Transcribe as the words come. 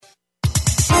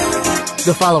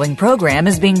The following program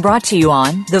is being brought to you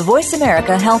on the Voice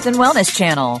America Health and Wellness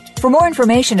Channel. For more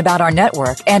information about our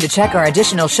network and to check our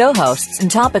additional show hosts and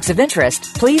topics of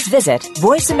interest, please visit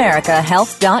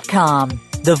voiceamericahealth.com.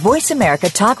 The Voice America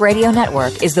Talk Radio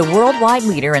Network is the worldwide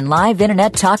leader in live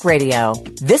Internet talk radio.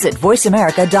 Visit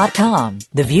voiceamerica.com.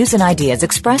 The views and ideas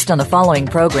expressed on the following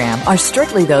program are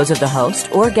strictly those of the host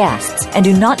or guests and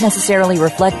do not necessarily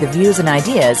reflect the views and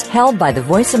ideas held by the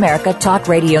Voice America Talk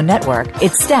Radio Network,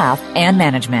 its staff, and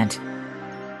management.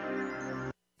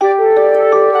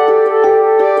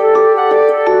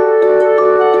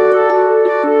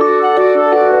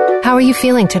 How are you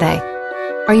feeling today?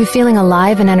 Are you feeling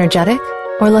alive and energetic?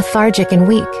 Or lethargic and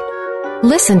weak?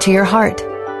 Listen to your heart.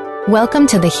 Welcome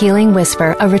to the Healing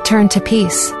Whisper, a return to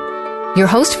peace. Your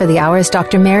host for the hour is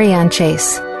Dr. Marianne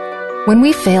Chase. When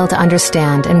we fail to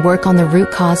understand and work on the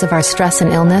root cause of our stress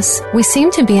and illness, we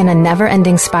seem to be in a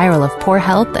never-ending spiral of poor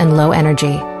health and low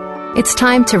energy. It's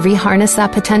time to reharness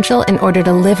that potential in order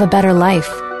to live a better life.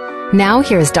 Now,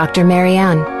 here's Dr.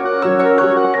 Marianne.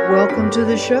 Welcome to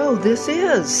the show. This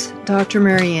is Dr.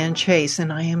 Marianne Chase,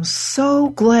 and I am so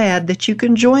glad that you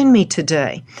can join me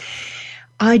today.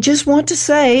 I just want to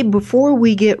say before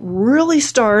we get really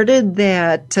started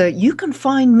that you can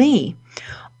find me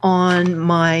on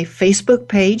my Facebook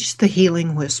page, The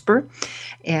Healing Whisper,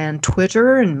 and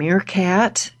Twitter and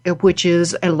Meerkat, which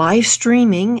is a live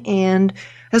streaming, and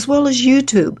as well as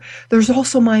YouTube. There's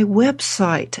also my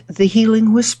website,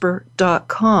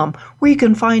 thehealingwhisper.com, where you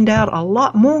can find out a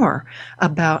lot more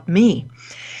about me.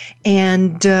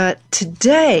 And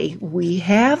today we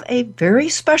have a very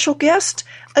special guest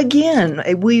again.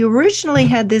 We originally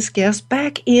had this guest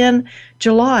back in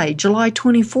July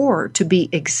 24 to be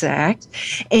exact.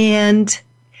 And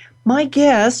my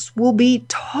guest will be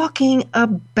talking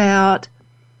about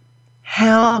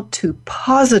how to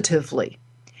positively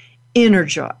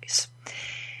energize.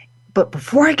 But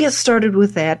before I get started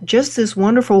with that, just this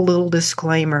wonderful little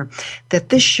disclaimer that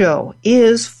this show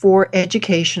is for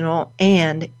educational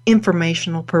and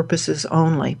informational purposes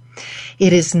only.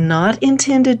 It is not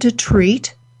intended to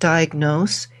treat,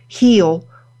 diagnose, heal,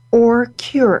 or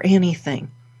cure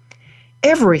anything.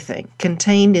 Everything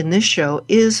contained in this show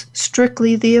is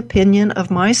strictly the opinion of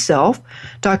myself,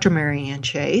 Dr. Marianne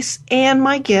Chase, and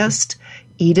my guest,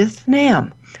 Edith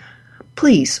Namm.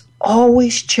 Please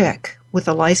always check with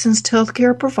a licensed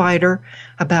healthcare provider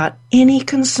about any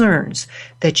concerns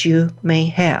that you may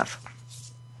have.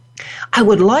 I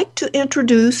would like to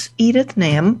introduce Edith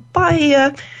Namm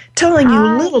by telling you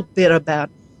a little bit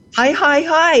about.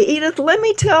 Hi, Edith. Let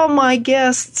me tell my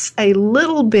guests a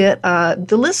little bit,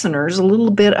 the listeners, a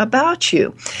little bit about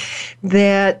you.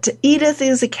 That Edith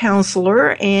is a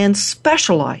counselor and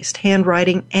specialized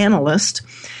handwriting analyst,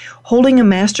 holding a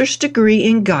master's degree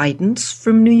in guidance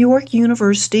from New York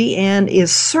University, and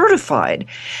is certified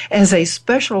as a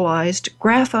specialized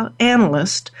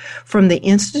graphoanalyst from the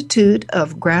Institute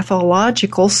of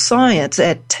Graphological Science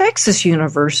at Texas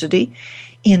University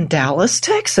in Dallas,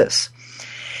 Texas.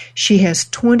 She has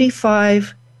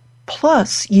 25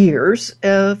 plus years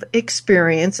of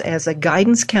experience as a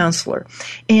guidance counselor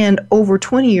and over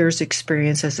 20 years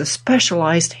experience as a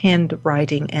specialized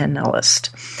handwriting analyst.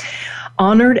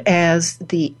 Honored as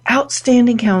the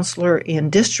Outstanding Counselor in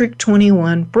District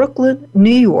 21, Brooklyn,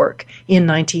 New York in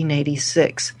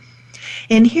 1986.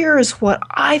 And here is what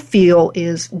I feel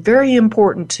is very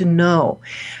important to know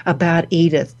about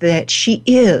Edith, that she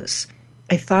is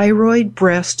a thyroid,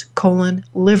 breast, colon,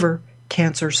 liver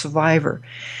cancer survivor.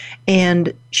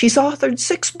 And she's authored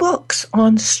 6 books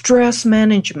on stress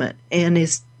management and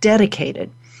is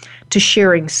dedicated to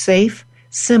sharing safe,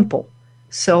 simple,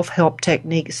 self-help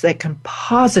techniques that can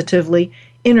positively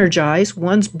energize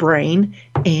one's brain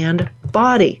and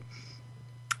body.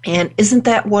 And isn't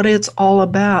that what it's all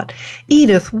about?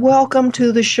 Edith, welcome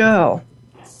to the show.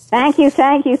 Thank you.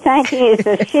 It's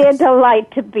a sheer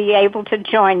delight to be able to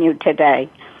join you today.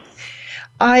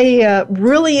 I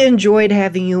really enjoyed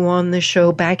having you on the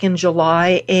show back in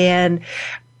July, and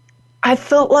I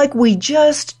felt like we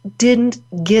just didn't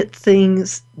get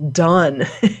things done.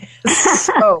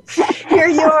 So here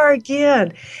you are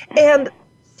again. And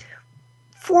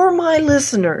for my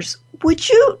listeners, would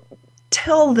you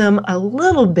tell them a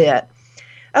little bit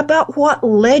about what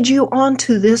led you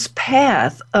onto this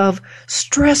path of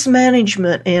stress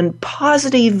management and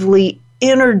positively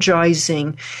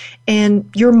energizing and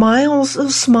your miles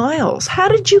of smiles? How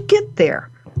did you get there?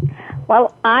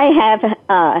 Well, I have,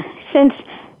 since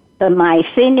my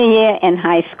senior year in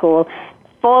high school,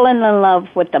 fallen in love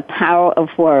with the power of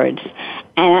words.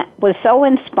 And I was so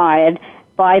inspired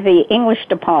by the English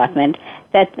department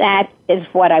that is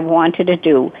what I wanted to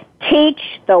do, teach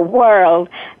the world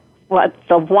what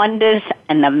the wonders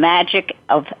and the magic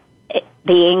of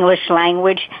the English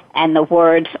language and the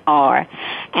words are.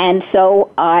 And so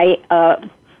I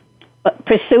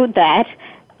pursued that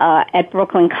at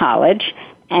Brooklyn College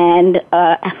and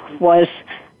was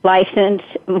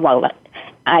licensed. Well,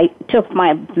 I took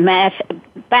my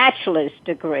bachelor's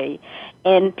degree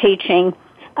in teaching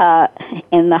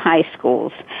in the high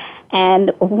schools.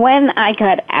 And when I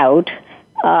got out,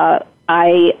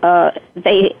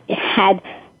 they had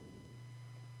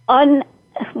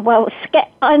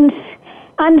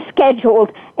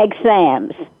unscheduled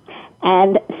exams.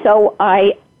 And so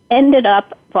I ended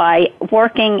up by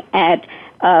working as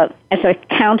a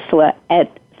counselor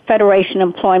at Federation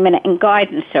Employment and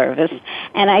Guidance Service,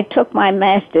 and I took my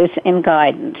master's in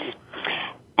guidance.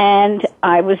 And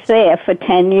I was there for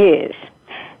 10 years.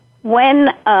 When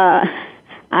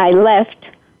I left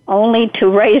only to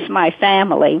raise my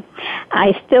family,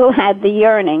 I still had the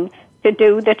yearning to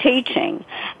do the teaching.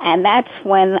 And that's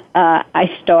when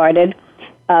I started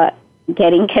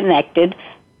getting connected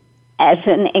as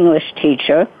an English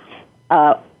teacher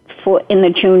in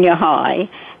the junior high.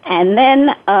 And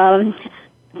then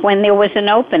when there was an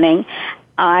opening,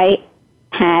 I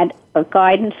had a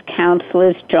guidance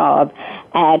counselor's job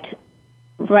at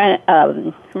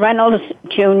Reynolds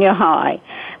Junior High,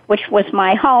 which was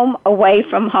my home away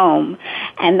from home.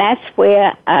 And that's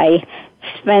where I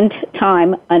spent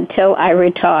time until I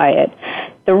retired.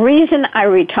 The reason I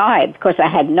retired, because I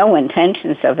had no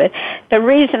intentions of it, the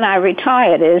reason I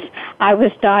retired is I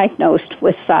was diagnosed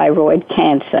with thyroid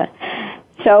cancer.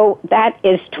 So that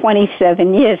is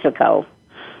 27 years ago.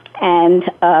 And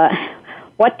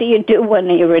what do you do when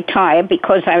you retire?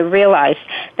 Because I realized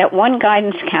that one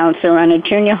guidance counselor on a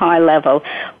junior high level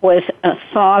was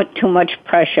far too much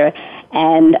pressure,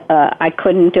 and I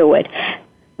couldn't do it.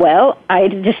 Well, I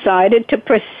decided to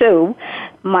pursue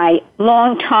my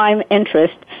long-time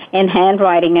interest in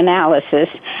handwriting analysis,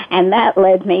 and that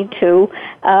led me to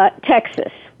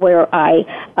Texas, where I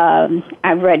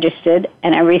registered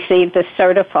and I received the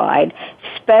certified,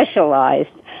 specialized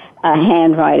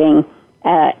handwriting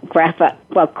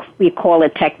we call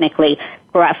it technically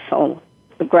graphologist.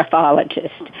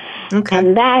 Okay.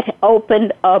 And that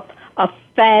opened up a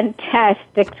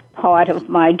fantastic part of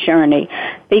my journey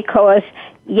because,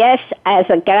 yes, as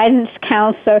a guidance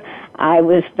counselor, I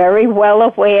was very well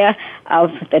aware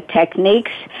of the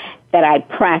techniques that I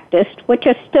practiced, which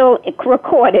are still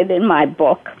recorded in my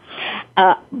book.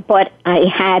 But I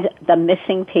had the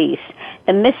missing piece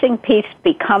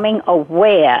becoming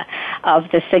aware of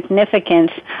the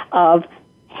significance of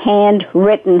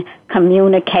handwritten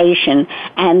communication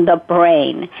and the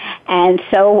brain. And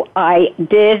so I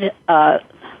did I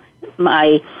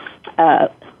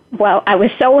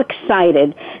was so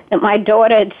excited that my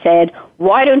daughter had said,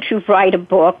 "Why don't you write a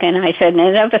book?" And I said,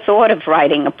 "I never thought of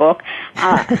writing a book."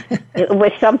 It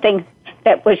was something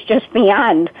that was just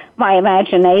beyond my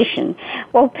imagination.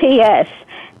 Well, P.S.,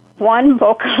 one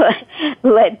book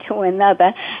led to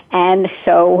another, and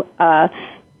so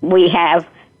we have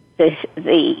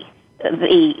the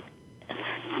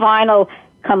final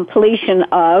completion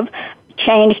of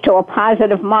Change to a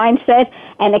Positive Mindset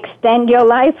and Extend Your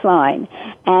Lifeline.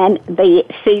 And the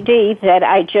CD that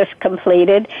I just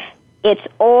completed, it's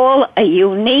all a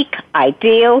unique,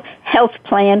 ideal health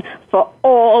plan for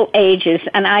all ages,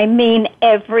 and I mean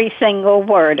every single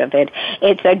word of it.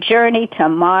 It's a journey to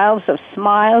miles of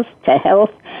smiles, to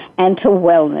health, and to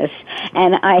wellness.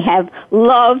 And I have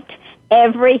loved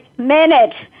every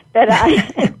minute that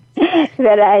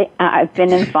I've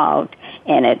been involved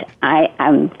in it.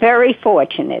 I'm very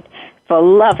fortunate for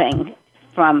loving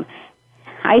from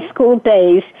high school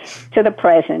days to the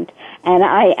present, and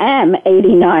I am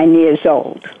 89 years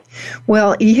old.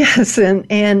 Well, yes,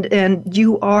 and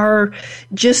you are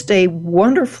just a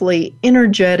wonderfully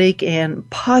energetic and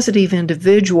positive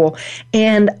individual,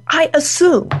 and I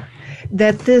assume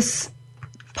that this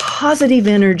positive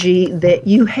energy that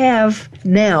you have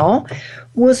now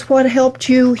was what helped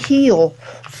you heal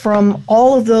from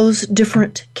all of those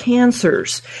different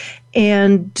cancers,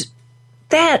 and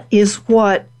that is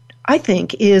what I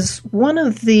think is one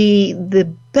of the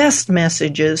best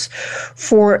messages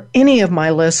for any of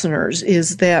my listeners,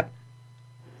 is that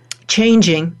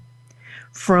changing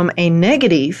from a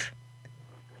negative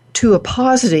to a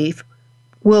positive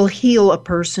will heal a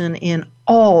person in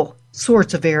all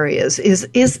sorts of areas.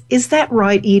 Is that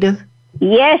right, Edith?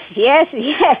 Yes. Yes,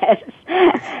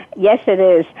 it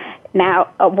is. Now,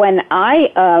 when I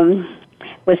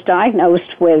was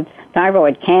diagnosed with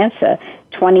thyroid cancer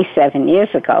 27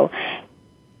 years ago,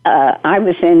 I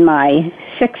was in my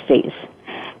 60s,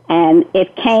 And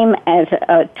it came as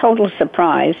a total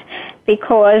surprise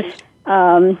because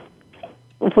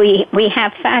we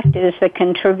have factors that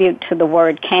contribute to the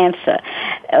word cancer,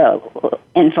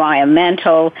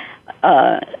 environmental,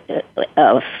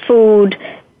 food,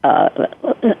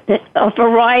 a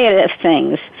variety of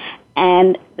things.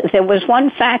 And there was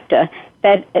one factor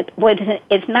that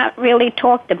is not really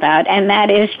talked about, and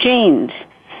that is genes.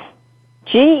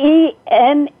 Genes.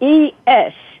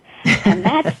 And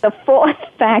that's the fourth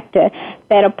factor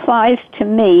that applies to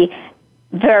me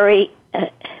very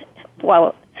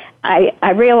well.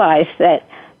 I realize that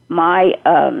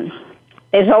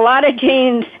there's a lot of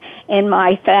genes in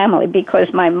my family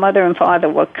because my mother and father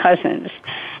were cousins,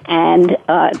 and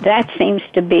that seems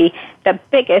to be the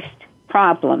biggest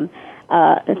problem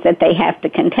that they have to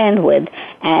contend with,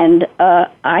 and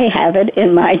I have it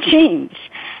in my genes.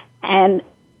 And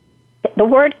the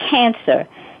word cancer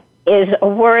is a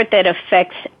word that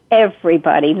affects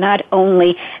everybody, not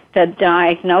only the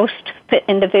diagnosed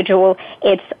individual,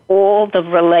 it's all the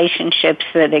relationships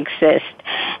that exist.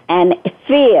 And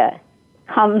fear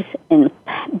comes in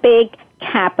big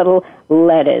capital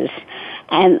letters.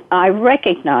 And I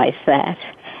recognize that.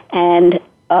 And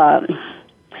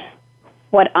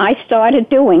what I started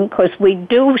doing, because we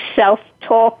do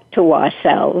self-talk to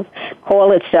ourselves,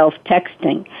 call it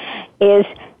self-texting, is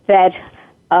that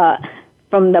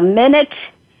from the minute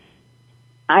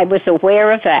I was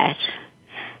aware of that,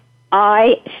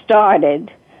 I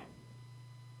started,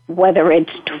 whether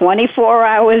it's 24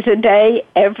 hours a day,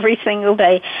 every single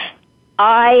day,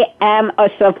 I am a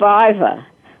survivor.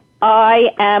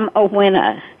 I am a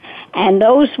winner. And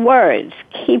those words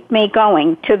keep me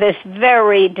going to this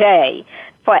very day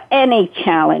for any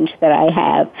challenge that I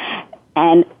have.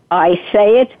 And I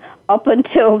say it up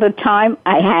until the time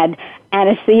I had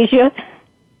anesthesia.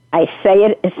 I say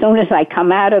it as soon as I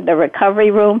come out of the recovery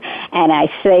room, and I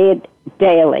say it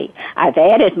daily. I've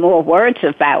added more words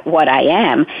about what I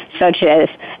am, such as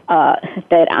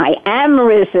that I am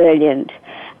resilient.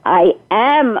 I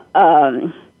am,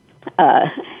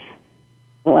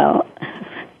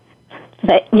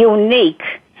 unique.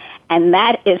 And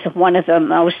that is one of the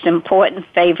most important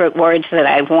favorite words that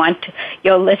I want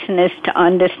your listeners to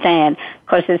understand,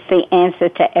 because it's the answer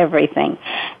to everything.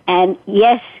 And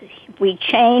yes, we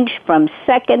change from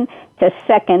second to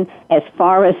second as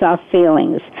far as our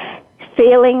feelings.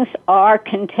 Feelings are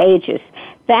contagious.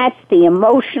 That's the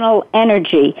emotional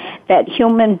energy that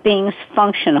human beings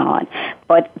function on.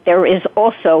 But there is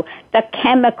also the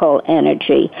chemical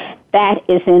energy that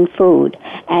is in food.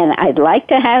 And I'd like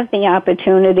to have the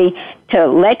opportunity to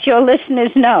let your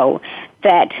listeners know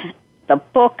that the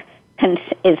book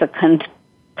is a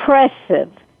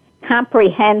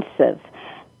comprehensive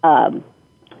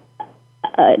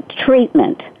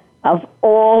treatment of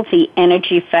all the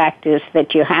energy factors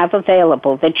that you have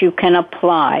available that you can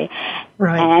apply.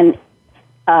 Right.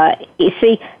 And you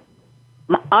see,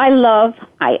 I love,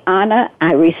 I honor,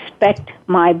 I respect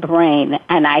my brain,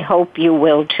 and I hope you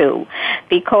will too,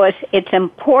 because it's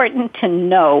important to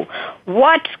know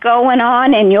what's going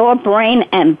on in your brain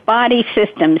and body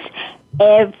systems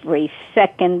every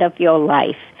second of your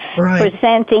life, right,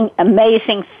 presenting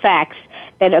amazing facts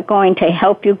that are going to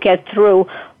help you get through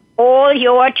all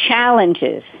your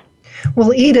challenges.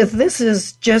 Well, Edith, this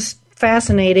is just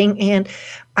fascinating, and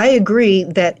I agree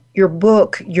that your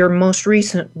book, your most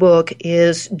recent book,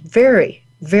 is very,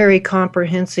 very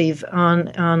comprehensive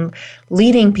on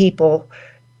leading people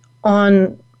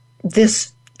on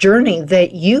this journey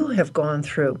that you have gone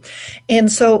through.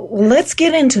 And so let's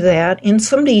get into that in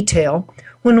some detail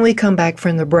when we come back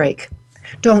from the break.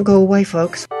 Don't go away,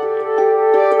 folks.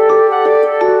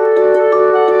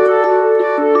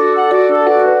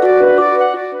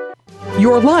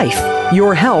 Your life,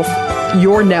 your health,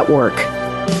 your network.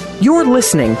 You're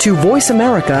listening to Voice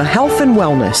America Health and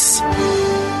Wellness.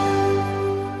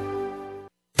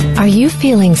 Are you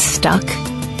feeling stuck?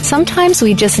 Sometimes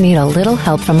we just need a little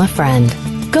help from a friend.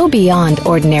 Go beyond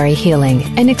ordinary healing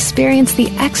and experience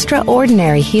the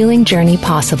extraordinary healing journey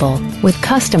possible with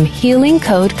custom Healing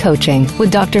Code Coaching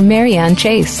with Dr. Marianne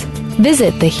Chase.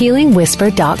 Visit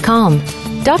thehealingwhisper.com.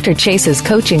 Dr. Chase's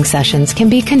coaching sessions can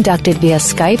be conducted via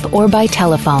Skype or by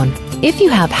telephone. If you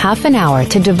have half an hour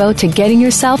to devote to getting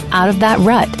yourself out of that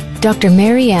rut, Dr.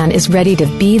 Marianne is ready to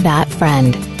be that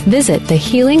friend. Visit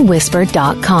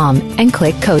thehealingwhisper.com and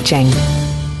click coaching.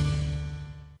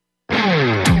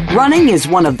 Running is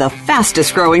one of the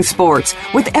fastest growing sports,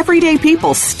 with everyday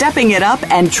people stepping it up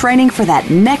and training for that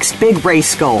next big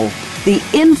race goal. The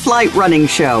In-Flight Running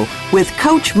Show with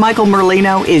Coach Michael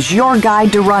Merlino is your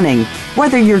guide to running,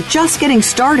 whether you're just getting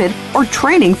started or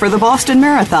training for the Boston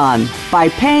Marathon. By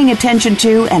paying attention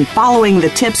to and following the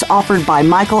tips offered by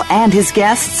Michael and his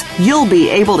guests, you'll be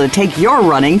able to take your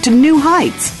running to new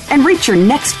heights and reach your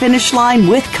next finish line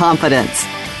with confidence.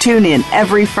 Tune in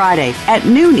every Friday at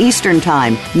noon Eastern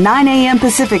Time, 9 a.m.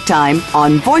 Pacific Time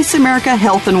on Voice America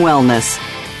Health and Wellness.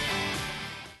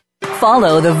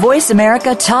 Follow the Voice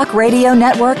America Talk Radio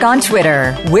Network on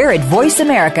Twitter. We're at Voice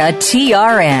America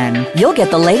TRN. You'll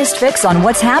get the latest fix on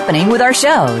what's happening with our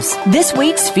shows, this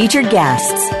week's featured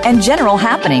guests, and general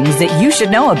happenings that you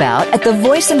should know about at the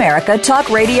Voice America Talk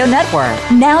Radio Network.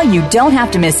 Now you don't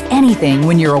have to miss anything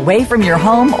when you're away from your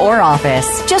home or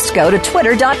office. Just go to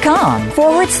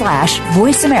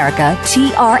twitter.com/Voice America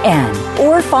TRN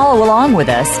or follow along with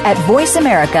us at Voice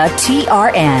America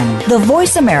TRN, the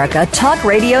Voice America Talk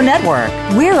Radio Network.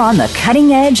 We're on the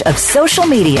cutting edge of social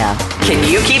media. Can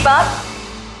you keep up?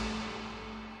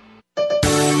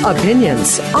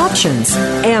 Opinions, options,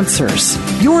 answers.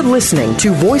 You're listening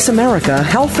to Voice America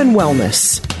Health and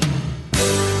Wellness.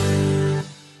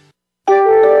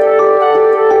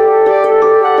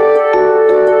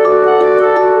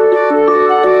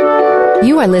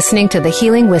 You are listening to The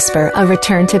Healing Whisper, A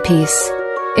Return to Peace.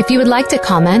 If you would like to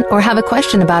comment or have a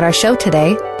question about our show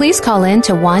today, please call in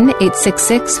to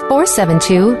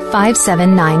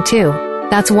 1-866-472-5792.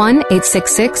 That's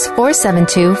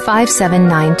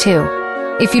 1-866-472-5792.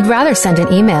 If you'd rather send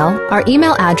an email, our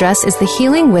email address is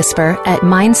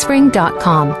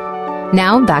thehealingwhisper@mindspring.com.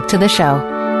 Now back to the show.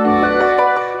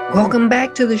 Welcome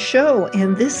back to the show,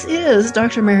 and this is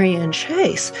Dr. Marianne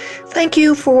Chase. Thank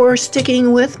you for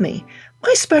sticking with me.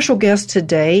 My special guest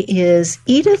today is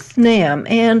Edith Namm,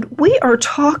 and we are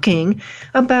talking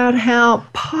about how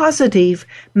positive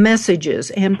messages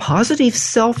and positive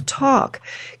self-talk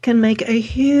can make a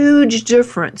huge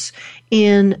difference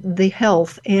in the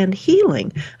health and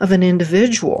healing of an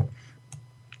individual.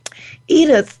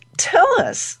 Edith, tell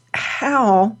us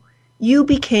how you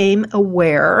became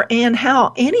aware and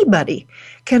how anybody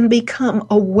can become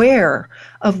aware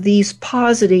of these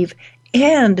positive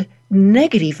and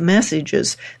negative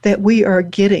messages that we are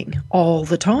getting all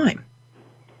the time.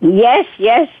 Yes.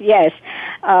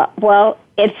 Well,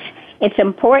 it's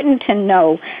important to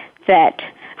know that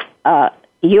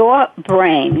your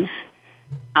brain,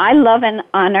 I love and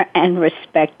honor and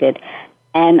respect it,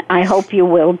 and I hope you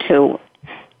will too.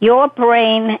 Your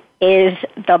brain is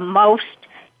the most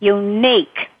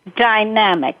unique,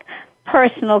 dynamic,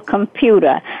 personal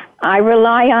computer. I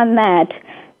rely on that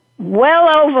well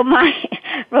over my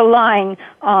relying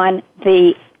on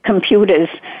the computers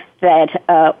that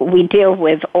we deal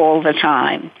with all the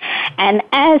time. And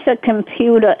as a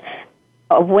computer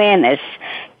awareness,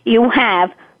 you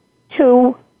have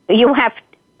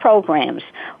programs.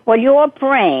 Well, your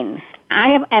brain,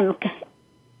 I am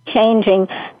changing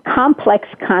complex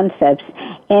concepts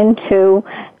into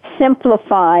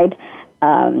simplified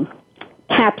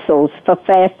capsules for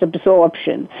fast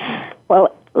absorption. Well,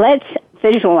 let's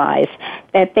visualize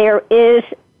that there is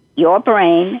your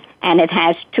brain, and it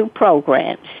has two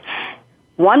programs.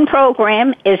 One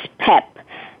program is PEP.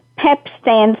 PEP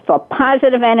stands for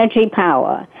Positive Energy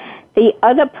Power. The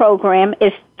other program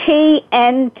is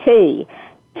TNT,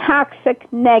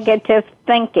 Toxic Negative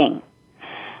Thinking.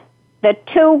 The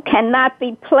two cannot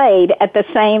be played at the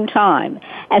same time.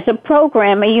 As a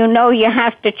programmer, you know you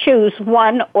have to choose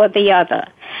one or the other.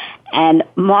 And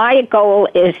my goal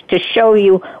is to show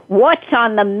you what's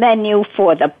on the menu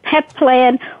for the PEP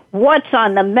plan, what's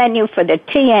on the menu for the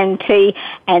TNT,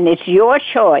 and it's your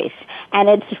choice. And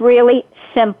it's really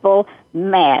simple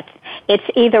math. It's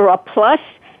either a plus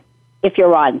if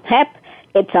you're on PEP,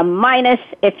 it's a minus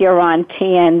if you're on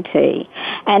TNT.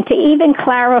 And to even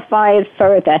clarify it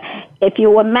further, if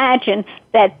you imagine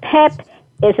that PEP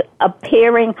is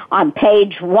appearing on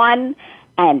page 1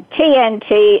 and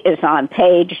TNT is on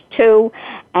page 2,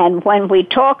 and when we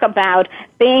talk about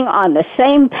being on the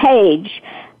same page,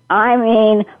 I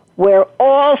mean we're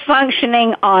all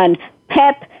functioning on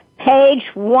PEP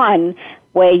page 1,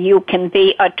 where you can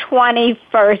be a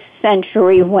 21st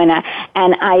century winner.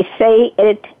 And I say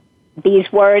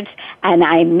these words, and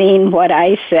I mean what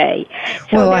I say.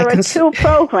 So there are two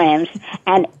programs,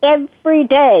 and every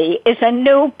day is a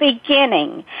new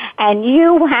beginning, and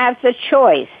you have the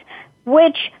choice.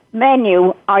 Which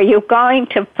menu are you going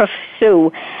to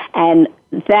pursue? And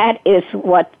that is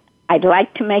what I'd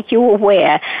like to make you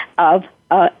aware of,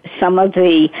 some of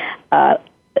the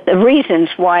reasons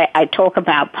why I talk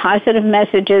about positive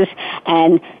messages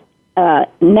and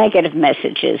negative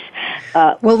messages.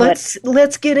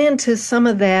 Let's get into some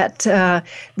of that. The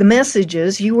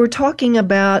messages you were talking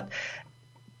about,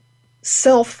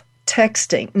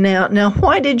 self-texting. Now,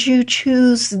 why did you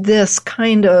choose this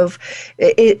kind of?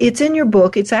 It's in your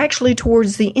book. It's actually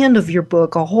towards the end of your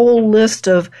book, a whole list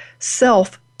of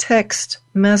self-text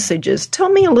messages. Tell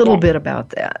me a little bit about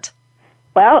that.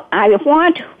 Well, I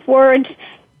want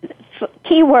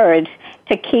keywords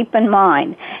to keep in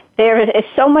mind. There is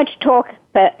so much talk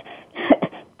that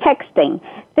texting.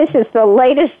 This is the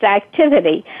latest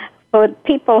activity that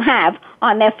people have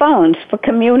on their phones for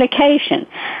communication.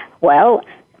 Well,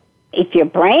 if your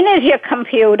brain is your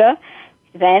computer,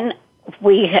 then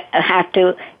we have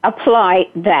to apply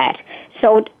that.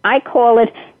 So I call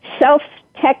it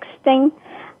self-texting,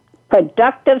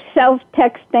 productive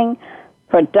self-texting,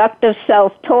 productive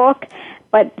self-talk,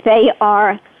 but they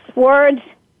are words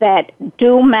that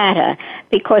do matter,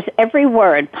 because every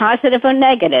word, positive or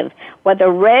negative,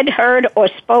 whether read, heard, or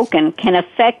spoken, can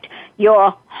affect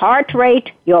your heart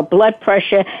rate, your blood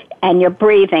pressure, and your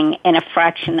breathing in a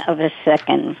fraction of a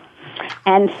second.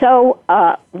 And so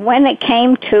when it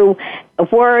came to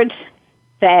words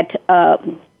that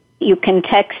you can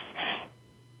text,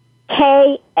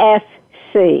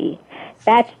 KFC,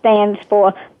 that stands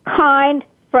for kind,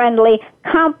 friendly,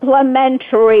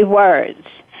 complimentary words.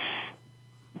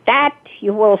 That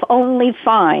you will only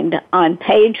find on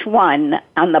page 1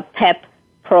 on the PEP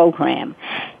program.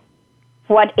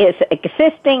 What is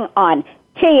existing on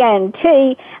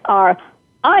TNT are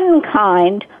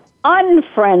unkind,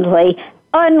 unfriendly,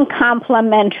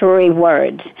 uncomplimentary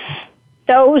words.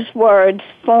 Those words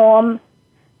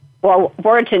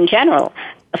words in general,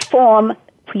 form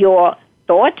your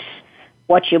thoughts,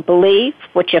 what you believe,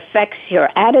 which affects your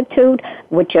attitude,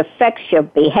 which affects your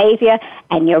behavior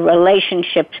and your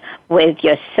relationships with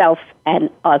yourself and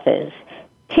others.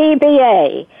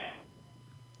 TBA,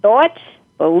 thoughts,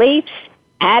 beliefs,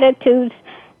 attitudes,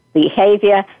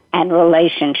 behavior, and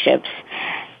relationships.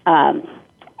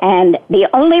 And the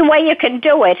only way you can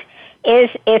do it is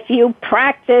if you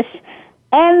practice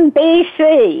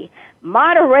MBC,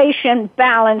 moderation,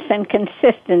 balance, and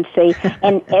consistency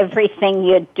in everything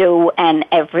you do and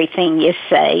everything you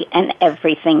say and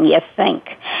everything you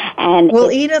think. And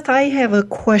well, Edith, I have a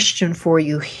question for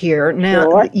you here. Now,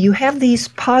 sure. You have these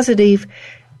positive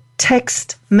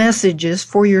text messages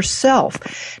for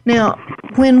yourself. Now,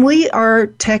 when we are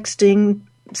texting,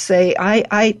 say,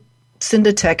 I send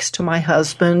a text to my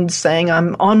husband saying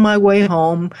I'm on my way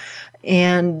home,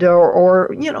 and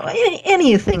or you know,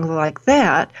 anything like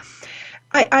that.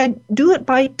 I do it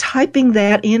by typing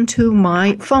that into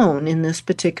my phone in this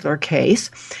particular case.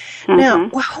 Mm-hmm. Now,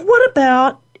 what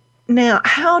about now?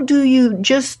 How do you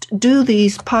just do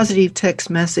these positive text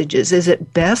messages? Is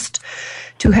it best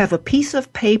to have a piece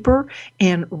of paper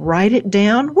and write it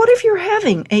down? What if you're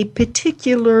having a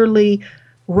particularly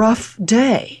rough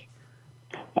day?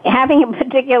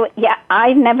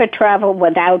 I never travel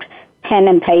without pen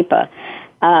and paper.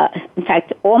 In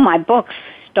fact, all my books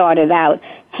started out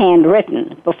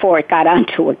handwritten before it got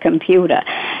onto a computer,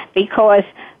 because,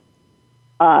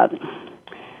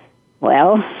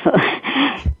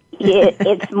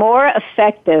 it's more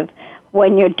effective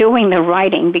when you're doing the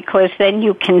writing, because then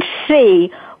you can see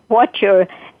what you're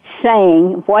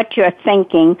saying, what you're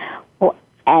thinking,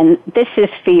 and this is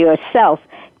for yourself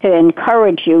to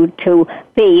encourage you to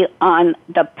be on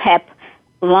the PEP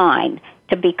line,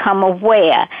 to become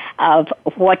aware of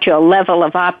what your level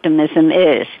of optimism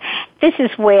is. This is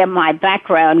where my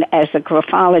background as a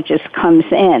graphologist comes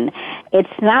in.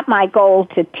 It's not my goal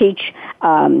to teach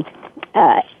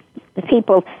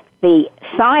people the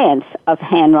science of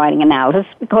handwriting analysis,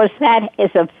 because that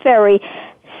is a very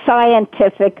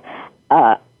scientific,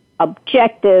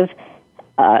 objective,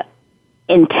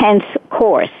 intense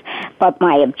course. But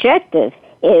my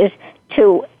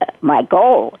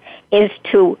goal is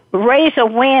to raise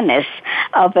awareness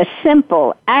of a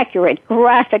simple, accurate,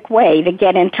 graphic way to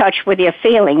get in touch with your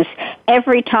feelings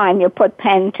every time you put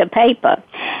pen to paper.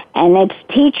 And it's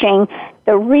teaching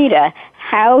the reader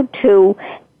how to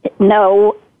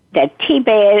know that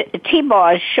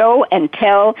T-bars show and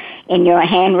tell in your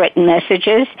handwritten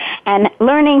messages, and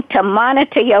learning to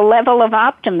monitor your level of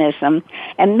optimism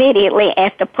immediately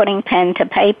after putting pen to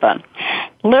paper.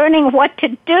 Learning what to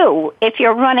do if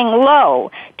you're running low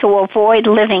to avoid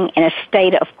living in a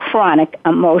state of chronic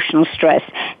emotional stress.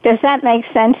 Does that make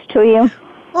sense to you?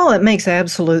 Well, it makes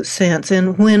absolute sense.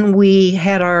 And when we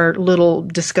had our little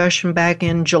discussion back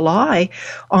in July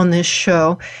on this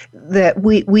show, that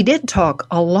we did talk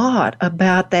a lot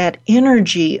about that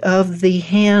energy of the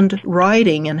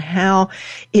handwriting and how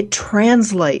it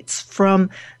translates from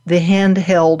the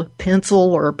handheld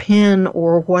pencil or pen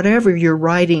or whatever your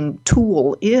writing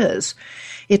tool is.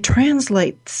 It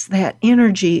translates that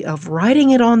energy of writing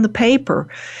it on the paper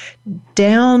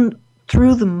down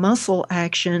through the muscle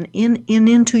action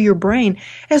into your brain,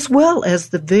 as well as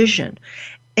the vision.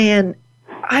 And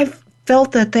I've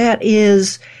felt that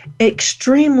is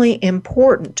extremely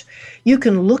important. You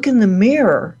can look in the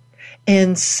mirror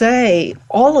and say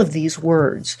all of these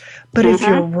words, but if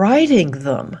you're writing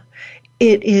them,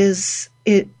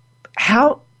 it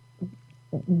how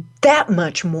that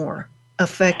much more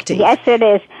effective. Yes, it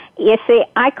is. You see,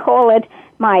 I call it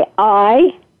my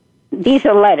I. These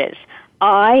are letters.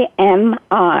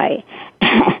 I-M-I.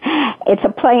 It's a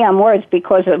play on words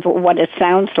because of what it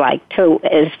sounds like, too,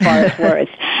 as far as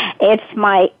words. It's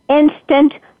my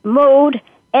instant mood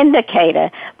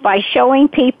indicator by showing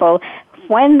people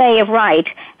when they write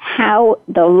how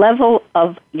the level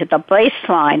of the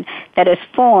baseline that is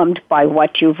formed by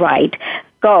what you write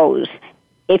goes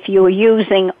if you're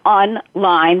using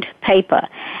unlined paper.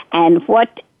 And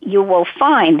what you will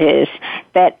find is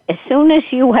that as soon as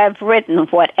you have written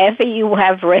whatever you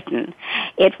have written,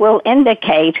 it will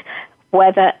indicate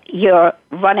whether you're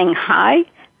running high,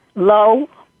 low,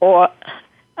 or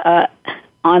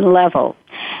on level.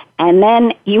 And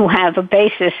then you have a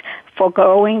basis for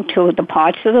going to the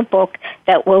parts of the book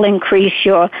that will increase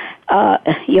your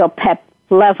pep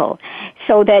level,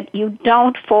 so that you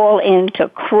don't fall into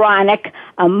chronic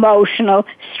emotional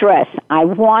stress. I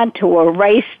want to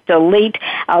erase, delete,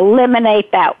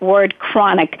 eliminate that word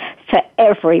chronic for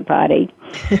everybody.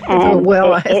 And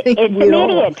well, I think it's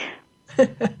immediate.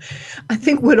 I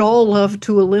think we'd all love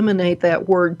to eliminate that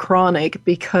word chronic,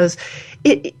 because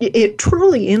it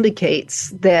truly indicates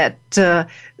that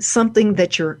something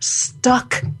that you're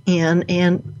stuck in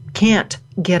and can't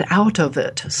get out of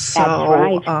it. So,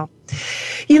 that's right.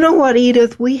 You know what,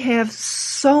 Edith? We have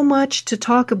so much to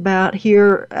talk about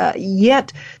here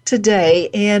yet today,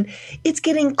 and it's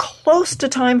getting close to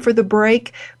time for the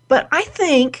break, but I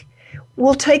think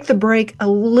we'll take the break a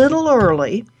little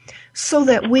early so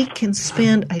that we can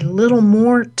spend a little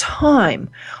more time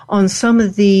on some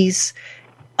of these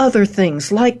other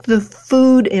things, like the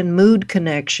food and mood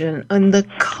connection and the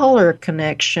color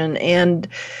connection and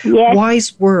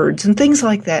wise words and things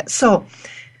like that. So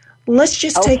let's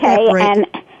just take that break.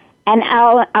 And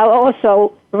I'll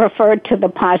also refer to the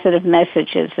positive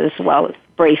messages as well,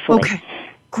 briefly. Okay,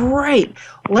 great.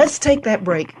 Let's take that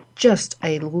break just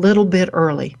a little bit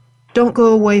early. Don't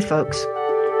go away, folks.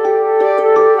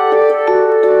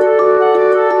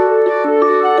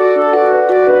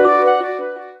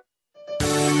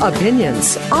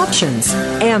 Opinions, options,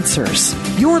 answers.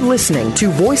 You're listening to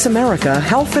Voice America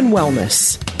Health and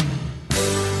Wellness.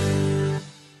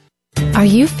 Are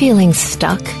you feeling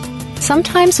stuck?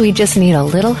 Sometimes we just need a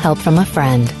little help from a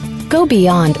friend. Go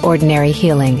beyond ordinary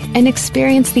healing and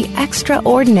experience the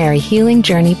extraordinary healing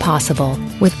journey possible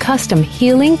with custom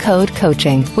Healing Code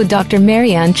coaching with Dr.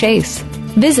 Marianne Chase.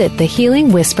 Visit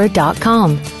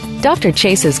thehealingwhisper.com. Dr.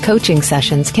 Chase's coaching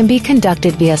sessions can be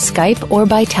conducted via Skype or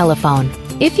by telephone.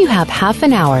 If you have half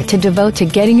an hour to devote to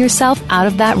getting yourself out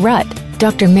of that rut,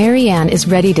 Dr. Marianne is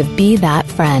ready to be that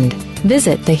friend.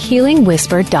 Visit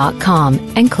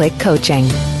thehealingwhisper.com and click coaching.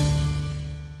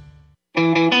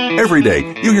 Every day,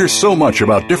 you hear so much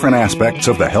about different aspects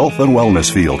of the health and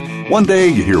wellness field. One day,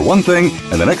 you hear one thing,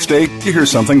 and the next day, you hear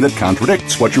something that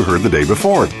contradicts what you heard the day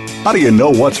before. How do you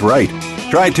know what's right?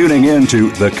 Try tuning in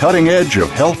to The Cutting Edge of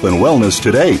Health and Wellness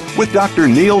today with Dr.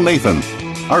 Neil Nathan.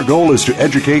 Our goal is to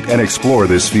educate and explore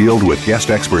this field with guest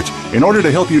experts in order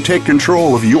to help you take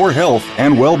control of your health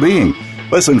and well-being.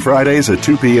 Listen Fridays at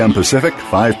 2 p.m. Pacific,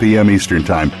 5 p.m. Eastern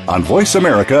Time on Voice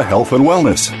America Health and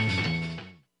Wellness.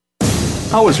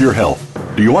 How is your health?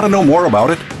 Do you want to know more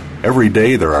about it? Every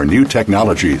day there are new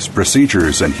technologies,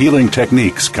 procedures, and healing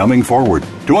techniques coming forward.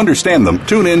 To understand them,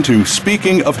 tune in to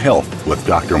Speaking of Health with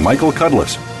Dr. Michael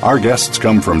Cudlis. Our guests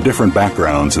come from different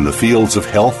backgrounds in the fields of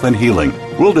health and healing.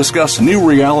 We'll discuss new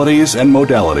realities and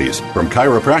modalities, from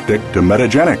chiropractic to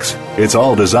metagenics. It's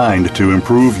all designed to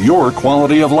improve your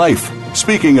quality of life.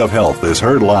 Speaking of Health is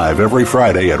heard live every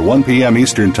Friday at 1 p.m.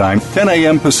 Eastern Time, 10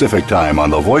 a.m. Pacific Time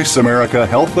on the Voice America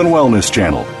Health and Wellness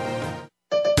Channel.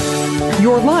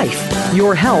 Your life,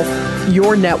 your health,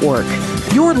 your network.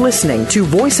 You're listening to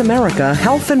Voice America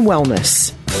Health and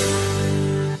Wellness.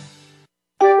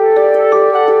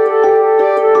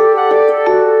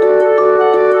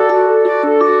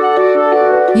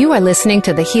 You are listening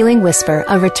to The Healing Whisper,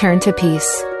 A Return to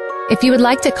Peace. If you would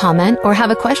like to comment or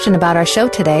have a question about our show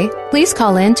today, please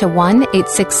call in to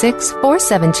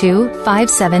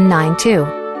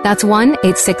 1-866-472-5792. That's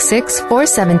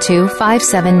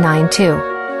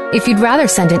 1-866-472-5792. If you'd rather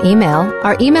send an email,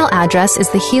 our email address is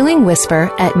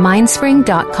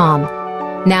thehealingwhisper@mindspring.com.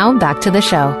 Now back to the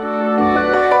show.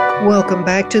 Welcome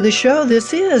back to the show.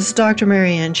 This is Dr.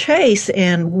 Marianne Chase,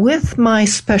 and with my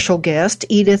special guest,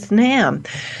 Edith Namm.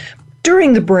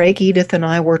 During the break, Edith and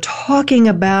I were talking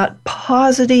about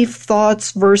positive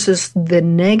thoughts versus the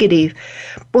negative,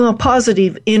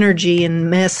 positive energy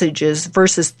and messages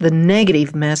versus the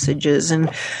negative messages. And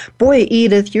boy,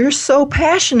 Edith, you're so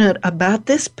passionate about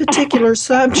this particular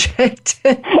subject.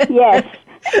 Yes.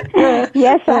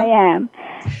 Yes, I am.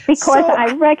 Because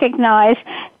I recognize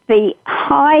the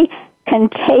high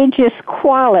contagious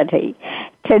quality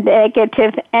to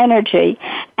negative energy,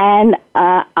 and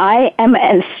I am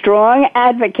a strong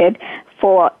advocate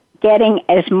for getting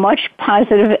as much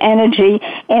positive energy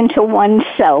into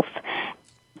oneself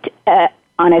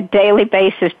on a daily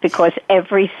basis, because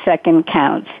every second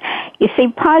counts. You see,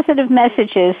 positive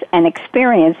messages and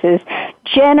experiences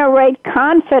generate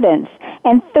confidence,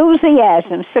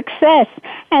 enthusiasm, success,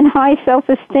 and high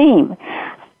self-esteem.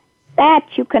 That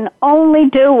you can only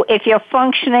do if you're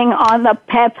functioning on the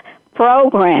PEP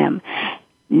program.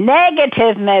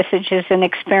 Negative messages and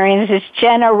experiences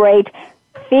generate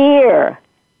fear,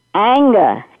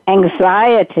 anger,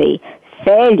 anxiety,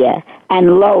 failure,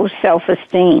 and low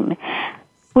self-esteem.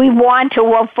 We want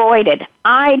to avoid it.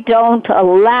 I don't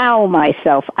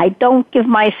give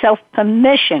myself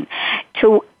permission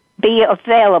to be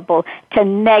available to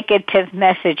negative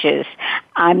messages.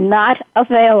 I'm not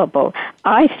available.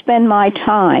 I spend my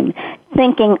time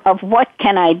thinking of what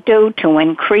can I do to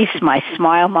increase my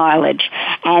smile mileage,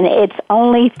 and it's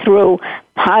only through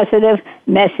positive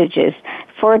messages.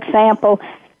 For example,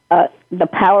 the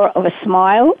power of a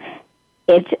smile.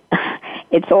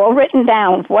 It's all written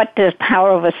down what the power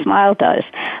of a smile does.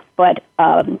 But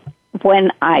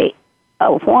when I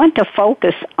want to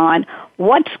focus on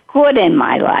what's good in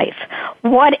my life,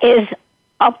 what is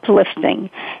uplifting,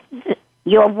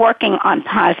 you're working on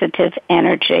positive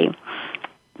energy,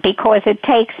 because it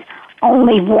takes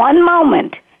only one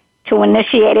moment to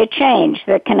initiate a change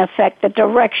that can affect the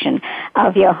direction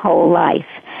of your whole life.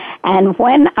 And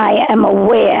when I am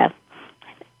aware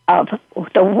of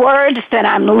the words that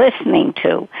I'm listening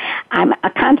to, I'm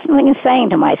constantly saying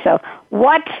to myself,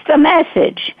 what's the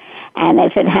message? And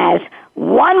if it has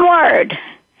one word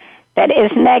that is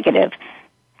negative,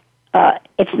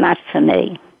 it's not for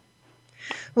me.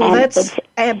 Well, and that's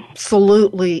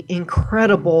absolutely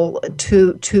incredible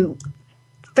to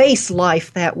face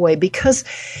life that way, because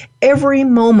every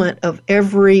moment of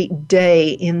every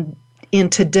day in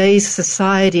today's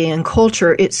society and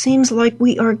culture, it seems like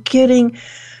we are getting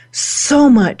so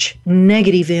much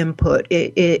negative input.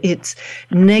 It's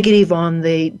negative on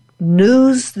the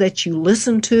news that you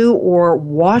listen to or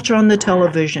watch on the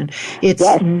television. It's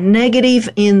negative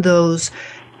in those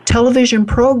television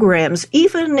programs.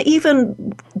 Even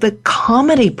the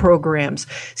comedy programs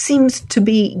seems to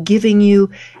be giving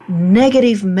you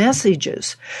negative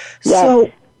messages. Yes. So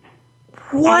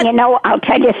what? And I'll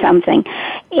tell you something.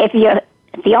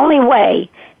 The only way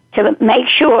to make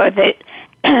sure that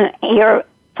you're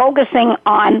focusing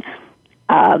on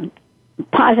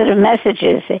positive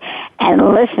messages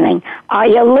and listening, are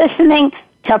you listening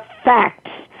to facts?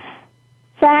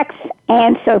 Facts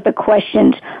answer the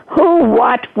questions who,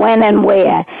 what, when, and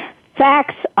where.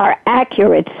 Facts are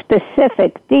accurate,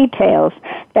 specific details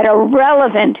that are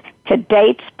relevant to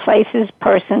dates, places,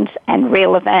 persons, and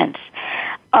real events.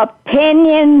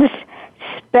 Opinions,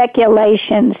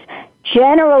 speculations,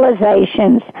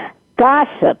 generalizations,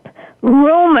 gossip,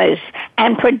 rumors,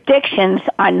 and predictions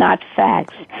are not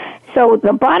facts. So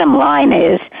the bottom line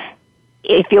is,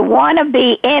 if you want to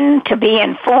be an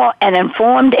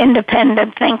informed,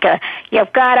 independent thinker,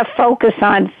 you've got to focus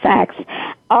on facts.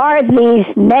 Are these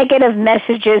negative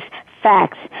messages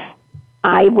facts?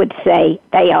 I would say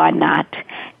they are not.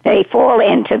 They fall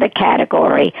into the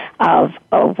category of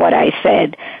what I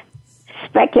said: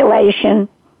 speculation,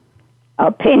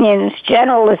 opinions,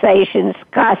 generalizations,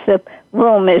 gossip,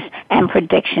 rumors, and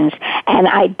predictions. And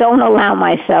I don't allow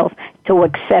myself to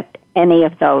accept any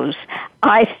of those.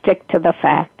 I stick to the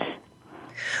facts.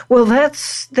 Well,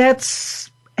 that's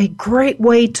a great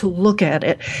way to look at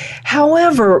it.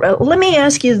 However, let me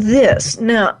ask you this.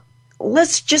 Now,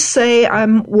 let's just say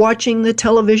I'm watching the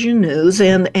television news,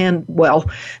 and well,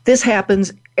 this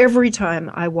happens every time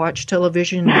I watch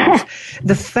television news.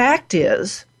 The fact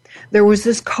is, there was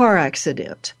this car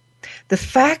accident. The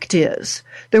fact is,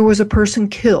 there was a person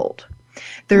killed.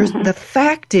 The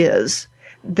fact is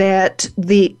that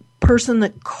the person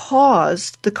that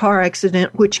caused the car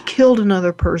accident, which killed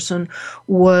another person,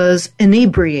 was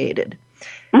inebriated.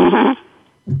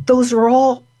 Those are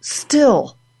all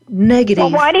still negative.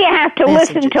 Well, why do you have to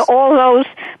messages. listen to all those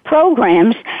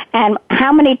programs, and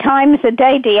how many times a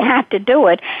day do you have to do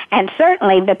it? And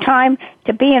certainly the time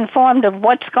to be informed of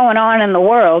what's going on in the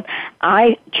world,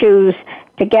 I choose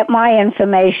to get my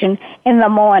information in the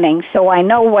morning so I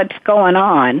know what's going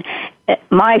on.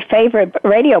 My favorite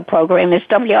radio program is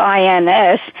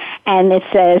WINS, and it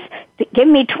says, give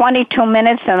me 22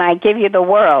 minutes and I give you the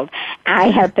world. I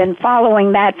have been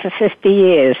following that for 50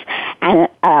 years.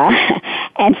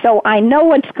 And so I know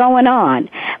what's going on.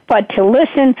 But to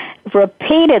listen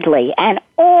repeatedly, and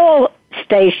all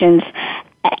stations,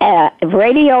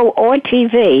 radio or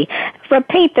TV,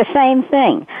 repeat the same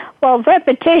thing. Well,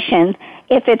 repetition,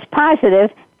 if it's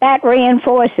positive, that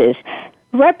reinforces.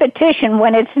 Repetition,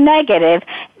 when it's negative,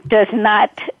 does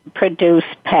not produce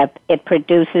PEP. It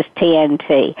produces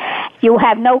TNT. You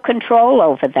have no control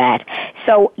over that.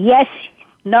 So, yes,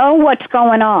 know what's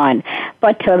going on,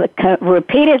 but to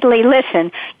repeatedly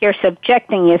listen, you're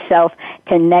subjecting yourself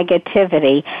to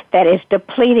negativity that is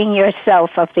depleting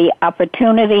yourself of the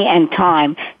opportunity and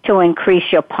time to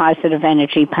increase your positive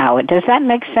energy power. Does that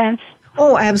make sense?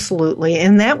 Oh, absolutely.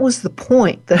 And that was the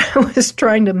point that I was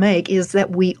trying to make, is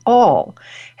that we all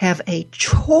have a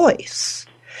choice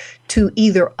to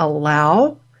either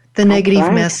allow the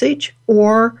negative message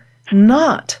or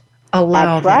not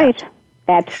allow that.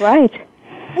 That's right.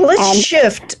 Well, let's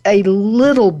shift a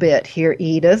little bit here,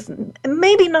 Edith.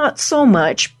 Maybe not so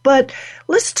much, but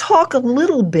let's talk a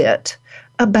little bit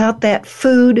about that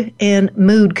food and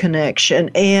mood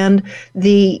connection and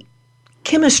the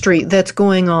chemistry that's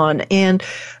going on. And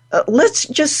let's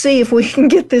just see if we can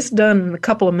get this done in a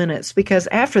couple of minutes, because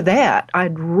after that,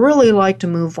 I'd really like to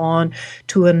move on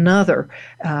to another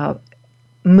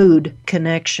mood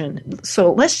connection.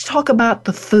 So let's talk about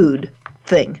the food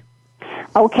thing.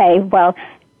 Okay, well,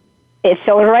 it's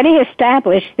already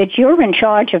established that you're in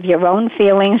charge of your own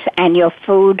feelings and your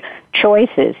food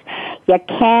choices. You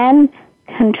can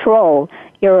control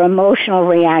your emotional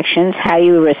reactions, how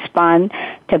you respond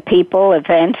to people,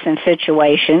 events, and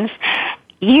situations.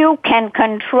 You can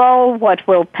control what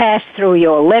will pass through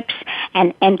your lips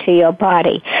and enter your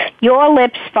body. Your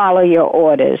lips follow your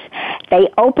orders. They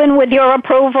open with your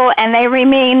approval and they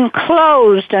remain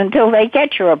closed until they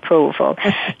get your approval.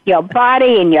 Your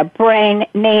body and your brain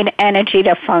need energy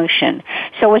to function.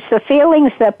 So it's the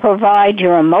feelings that provide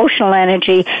your emotional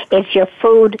energy. It's your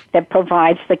food that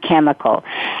provides the chemical.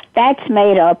 That's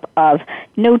made up of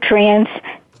nutrients,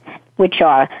 which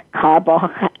are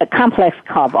complex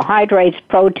carbohydrates,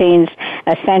 proteins,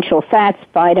 essential fats,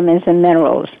 vitamins, and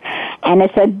minerals. And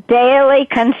it's a daily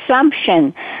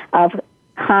consumption of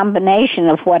combination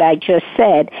of what I just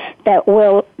said that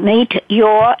will meet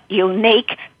your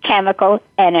unique chemical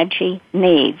energy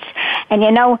needs. And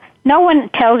you know, no one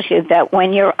tells you that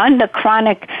when you're under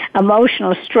chronic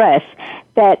emotional stress,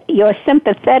 that your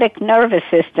sympathetic nervous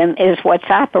system is what's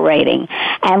operating.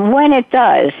 And when it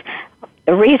does,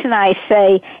 the reason I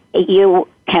say you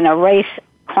can erase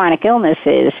chronic illness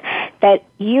is that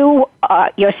your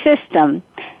system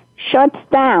shuts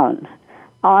down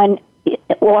on,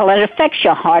 well, it affects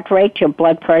your heart rate, your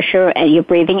blood pressure, and your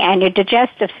breathing, and your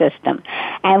digestive system.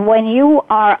 And when you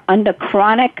are under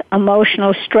chronic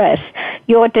emotional stress,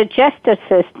 your digestive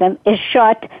system is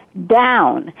shut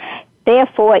down.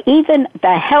 Therefore, even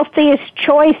the healthiest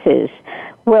choices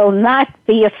will not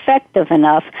be effective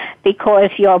enough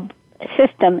because your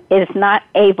system is not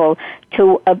able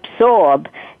to absorb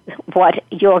what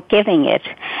you're giving it.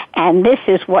 And this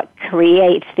is what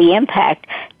creates the impact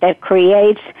that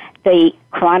creates the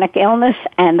chronic illness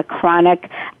and the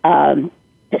chronic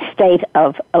state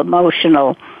of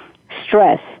emotional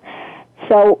stress.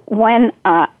 So when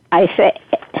I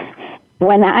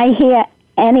hear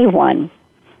anyone,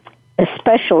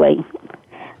 especially,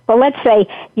 well, let's say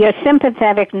your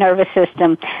sympathetic nervous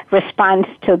system responds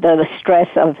to the stress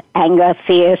of anger,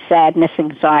 fear, sadness,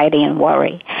 anxiety, and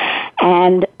worry.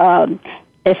 And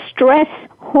the stress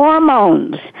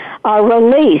hormones are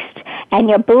released, and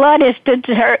your blood is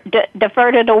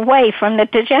diverted away from the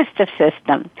digestive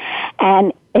system.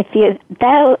 And if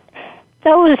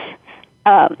those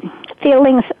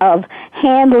feelings of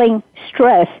handling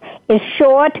stress is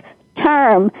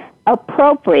short-term,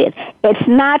 appropriate. It's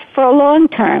not for long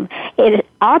term.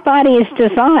 Our body is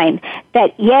designed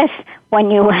that, yes, when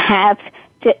you have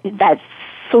that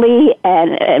flee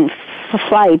and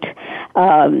flight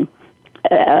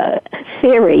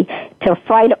theory to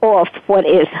fight off what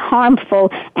is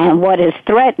harmful and what is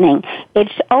threatening.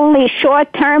 It's only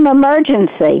short-term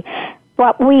emergency,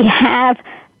 but we have,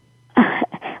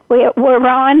 we're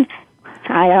on,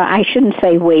 I shouldn't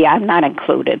say we, I'm not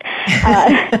included.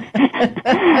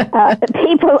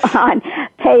 People on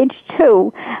page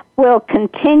 2 will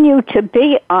continue to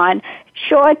be on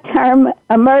short-term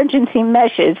emergency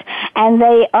measures, and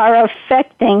they are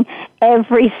affecting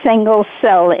every single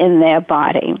cell in their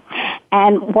body.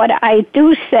 And what I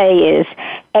do say is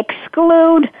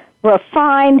exclude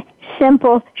refined,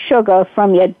 simple sugar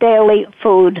from your daily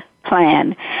food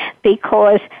plan,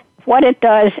 because what it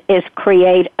does is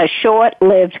create a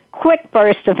short-lived, quick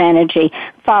burst of energy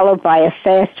followed by a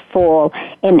fast fall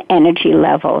in energy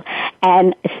level.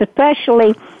 And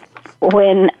especially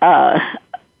when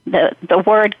the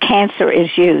word cancer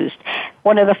is used,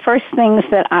 one of the first things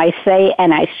that I say,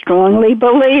 and I strongly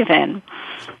believe in,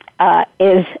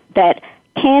 is that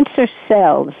cancer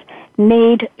cells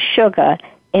need sugar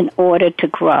in order to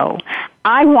grow.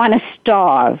 I want to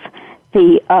starve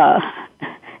the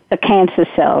cancer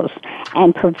cells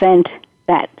and prevent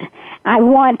that. I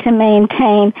want to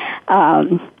maintain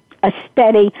a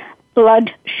steady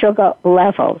blood sugar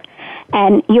level.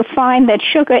 And you find that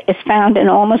sugar is found in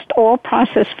almost all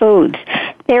processed foods.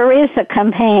 There is a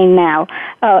campaign now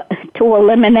to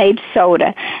eliminate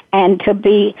soda and to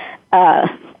be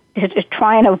to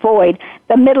try and avoid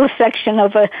the middle section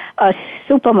of a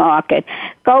supermarket.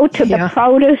 Go to the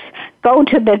produce, go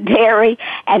to the dairy,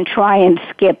 and try and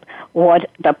skip what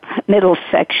the middle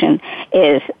section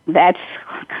is. That's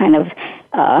kind of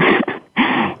a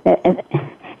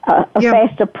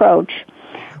fast approach.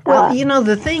 Well,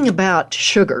 the thing about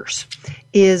sugars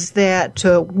is that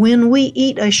when we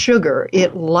eat a sugar,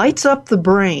 it lights up the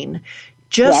brain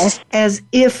just as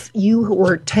if you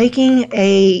were taking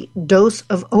a dose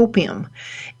of opium.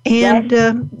 And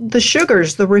the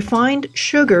sugars, the refined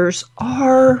sugars,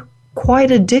 are quite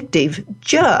addictive,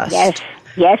 just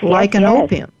like an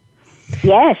opium.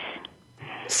 Yes.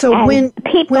 So and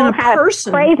when a have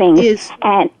person cravings, is...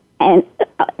 And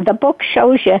the book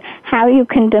shows you how you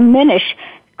can diminish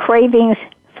cravings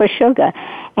for sugar.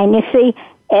 And you see,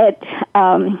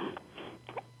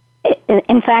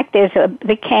 in fact, there's a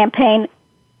big campaign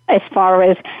as far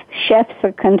as chefs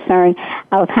are concerned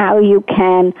of how you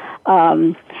can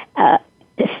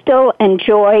still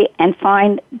enjoy and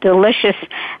find delicious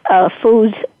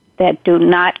foods that do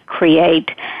not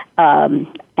create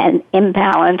an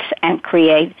imbalance and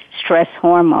create stress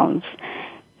hormones.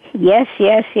 Yes.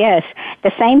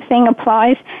 The same thing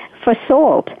applies for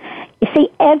salt. You see,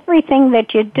 everything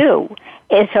that you do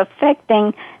is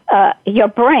affecting your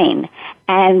brain.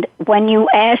 And when you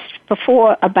asked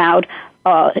before about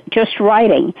just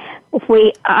writing,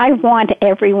 I want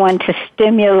everyone to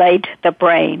stimulate the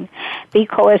brain,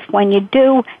 because when you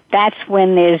do, that's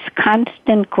when there's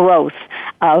constant growth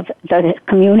of the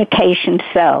communication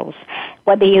cells.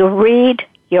 Whether you read,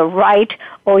 you write,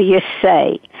 or you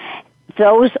say,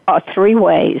 those are 3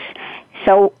 ways.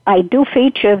 So I do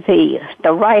feature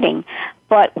the writing,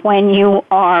 but when you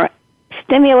are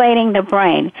stimulating the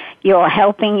brain, you're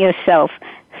helping yourself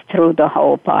through the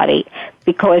whole body,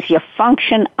 because you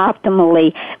function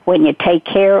optimally when you take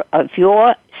care of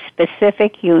your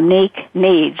specific, unique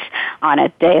needs on a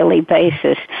daily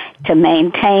basis to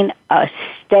maintain a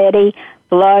steady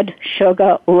blood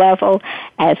sugar level,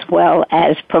 as well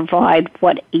as provide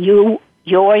what your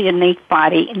unique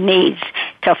body needs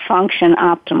to function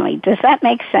optimally. Does that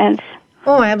make sense?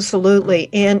 Oh, absolutely.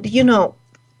 And,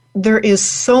 there is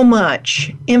so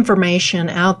much information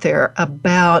out there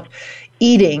about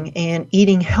eating and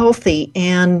eating healthy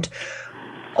and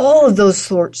all of those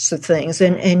sorts of things.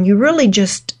 And you really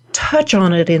just touch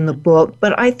on it in the book.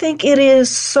 But I think it is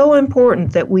so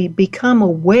important that we become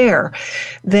aware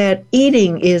that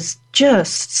eating is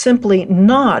just simply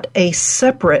not a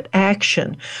separate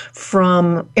action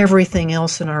from everything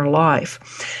else in our life.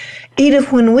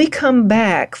 Edith, when we come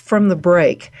back from the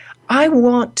break, I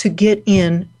want to get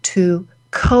into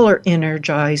color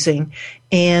energizing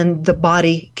and the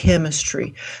body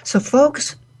chemistry. So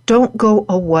folks, don't go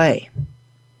away.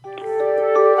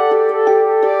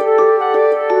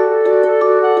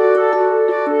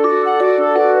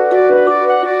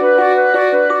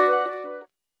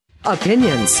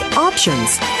 Opinions,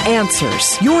 options,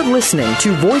 answers. You're listening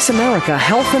to Voice America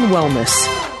Health and Wellness.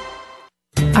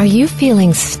 Are you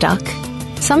feeling stuck?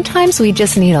 Sometimes we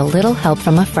just need a little help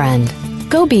from a friend.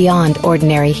 Go beyond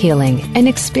ordinary healing and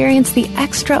experience the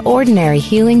extraordinary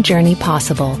healing journey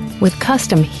possible with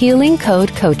custom Healing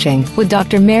Code Coaching with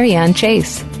Dr. Marianne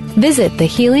Chase. Visit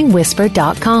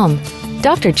thehealingwhisper.com.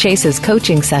 Dr. Chase's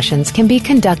coaching sessions can be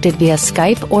conducted via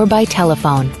Skype or by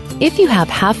telephone. If you have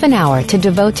half an hour to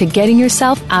devote to getting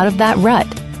yourself out of that rut,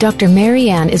 Dr.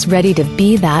 Marianne is ready to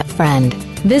be that friend.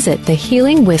 Visit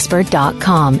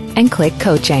thehealingwhisper.com and click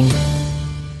coaching.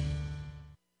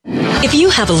 If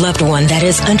you have a loved one that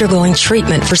is undergoing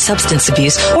treatment for substance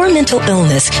abuse or mental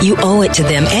illness, you owe it to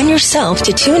them and yourself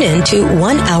to tune in to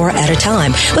 1 Hour at a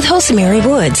Time with host Mary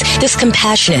Woods. This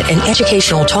compassionate and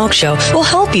educational talk show will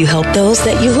help you help those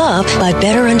that you love by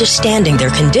better understanding their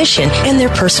condition and their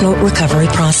personal recovery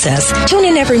process. Tune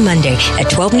in every Monday at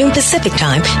 12 noon Pacific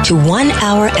Time to 1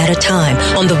 Hour at a Time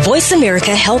on the Voice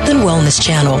America Health and Wellness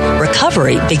Channel.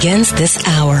 Recovery begins this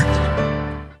hour.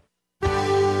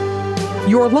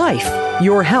 Your life,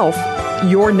 your health,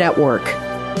 your network.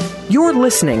 You're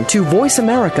listening to Voice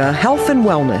America Health and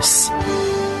Wellness.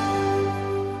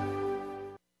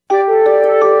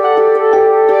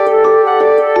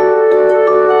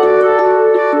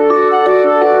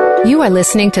 You are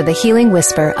listening to The Healing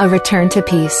Whisper, A Return to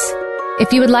Peace.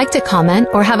 If you would like to comment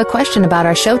or have a question about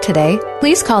our show today,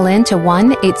 please call in to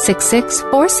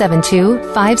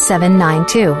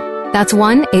 1-866-472-5792. That's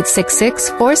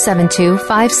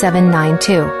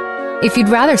 1-866-472-5792. If you'd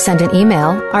rather send an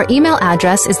email, our email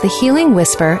address is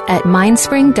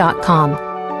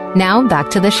thehealingwhisper@mindspring.com. Now back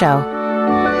to the show.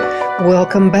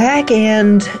 Welcome back,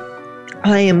 and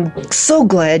I am so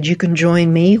glad you can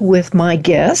join me with my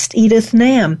guest, Edith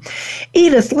Namm.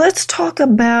 Edith, let's talk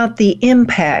about the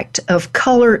impact of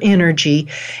color energy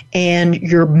and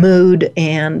your mood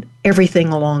and everything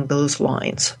along those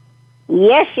lines.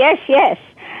 Yes.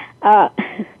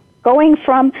 Going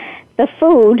from the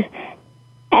food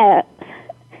and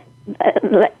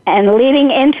leading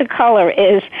into color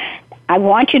is, I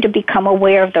want you to become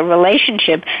aware of the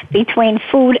relationship between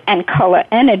food and color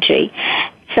energy.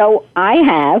 So I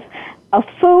have a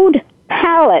food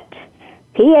palette,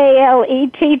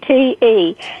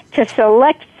 P-A-L-E-T-T-E, to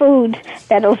select foods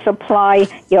that will supply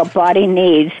your body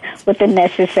needs with the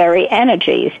necessary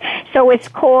energies. So it's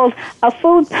called a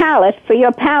food palette for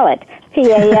your palate,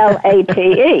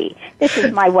 P-A-L-A-T-E. This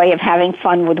is my way of having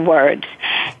fun with words.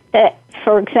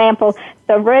 For example,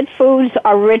 the red foods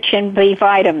are rich in B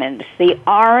vitamins. The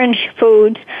orange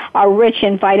foods are rich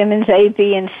in vitamins A,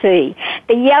 B, and C.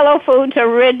 The yellow foods are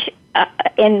rich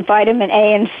in vitamin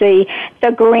A and C.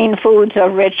 The green foods are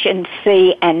rich in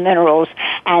C and minerals.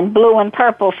 And blue and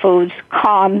purple foods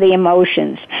calm the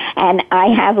emotions. And I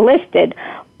have listed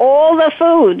all the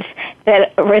foods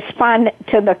that respond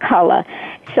to the color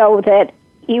so that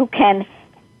you can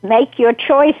make your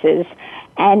choices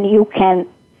and you can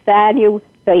value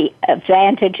the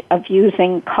advantage of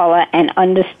using color and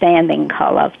understanding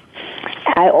color.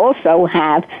 I also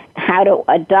have how to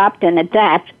adopt and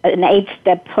adapt an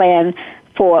 8-step plan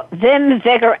for vim,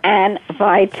 vigor, and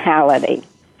vitality.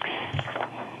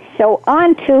 So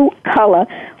on to color,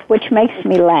 which makes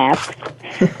me laugh.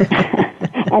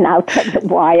 And I'll tell you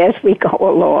why as we go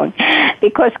along.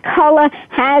 Because color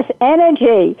has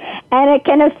energy, and it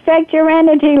can affect your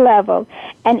energy level.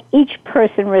 And each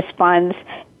person responds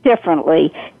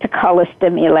differently to color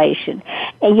stimulation.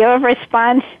 And your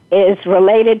response is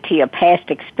related to your past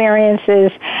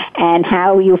experiences and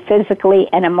how you physically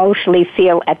and emotionally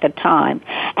feel at the time.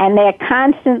 And they're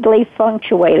constantly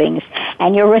fluctuating,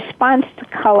 and your response to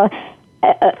color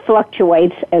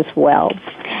fluctuates as well.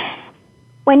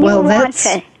 When you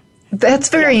That's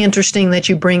very interesting that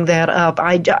you bring that up.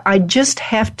 I just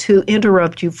have to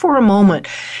interrupt you for a moment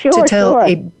to tell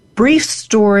a brief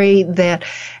story that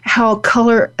how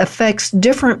color affects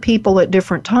different people at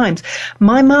different times.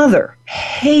 My mother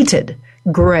hated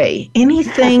gray,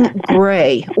 anything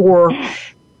gray,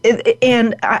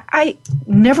 and I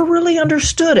never really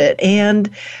understood it. And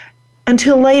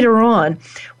until later on,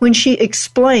 when she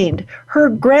explained her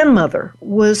grandmother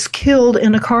was killed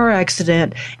in a car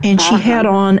accident and she had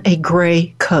on a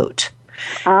gray coat.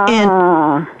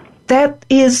 And that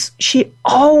is, she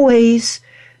always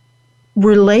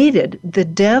related the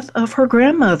death of her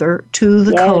grandmother to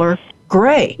the color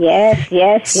gray. Yes.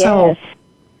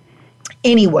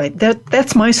 Anyway,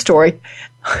 that's my story.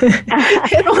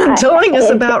 And on telling us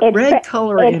about red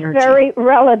color energy. It's very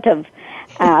relative.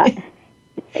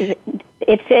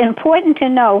 It's important to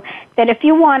know that if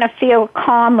you want to feel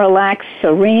calm, relaxed,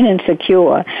 serene, and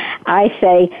secure, I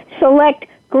say select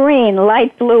green,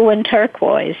 light blue, and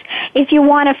turquoise. If you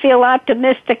want to feel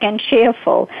optimistic and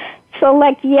cheerful,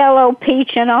 select yellow,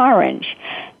 peach, and orange.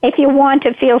 If you want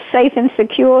to feel safe and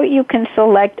secure, you can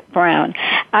select brown.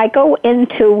 I go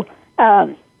into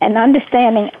an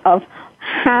understanding of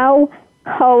how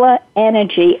color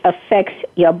energy affects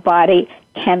your body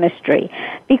chemistry,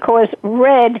 because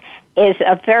red is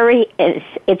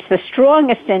it's the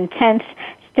strongest intense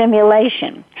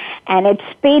stimulation, and it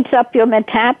speeds up your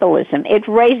metabolism. It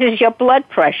raises your blood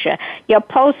pressure, your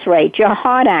pulse rate, your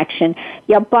heart action,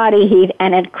 your body heat,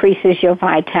 and increases your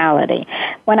vitality.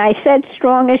 When I said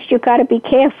strongest, you've got to be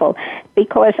careful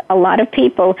because a lot of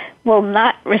people will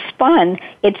not respond.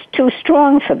 It's too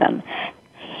strong for them.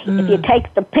 If you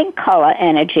take the pink color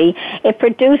energy, it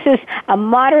produces a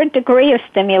moderate degree of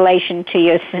stimulation to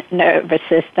your nervous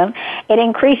system. It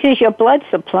increases your blood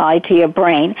supply to your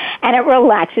brain, and it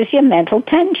relaxes your mental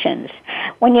tensions.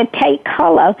 When you take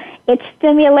color, it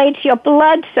stimulates your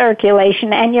blood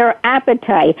circulation and your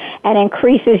appetite and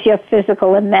increases your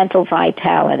physical and mental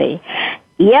vitality.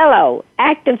 Yellow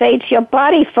activates your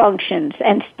body functions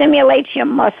and stimulates your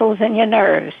muscles and your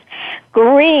nerves.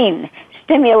 Green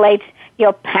stimulates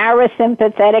your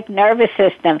parasympathetic nervous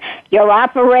system. You're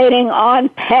operating on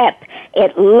PEP.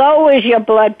 It lowers your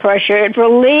blood pressure. It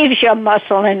relieves your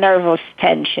muscle and nervous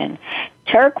tension.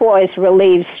 Turquoise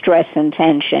relieves stress and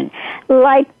tension.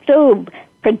 Light blue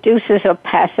produces a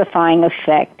pacifying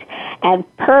effect. And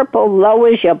purple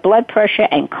lowers your blood pressure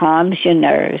and calms your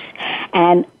nerves.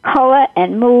 And color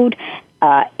and mood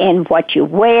in what you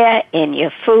wear, in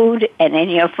your food, and in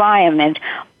your environment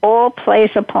all plays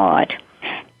a part.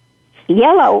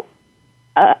 Yellow,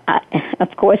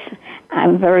 of course,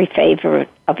 I'm very favorite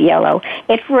of yellow.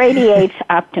 It radiates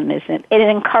optimism. It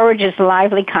encourages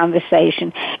lively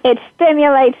conversation. It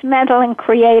stimulates mental and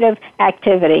creative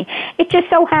activity. It just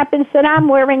so happens that I'm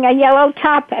wearing a yellow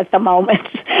top at the moment.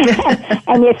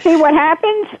 And you see what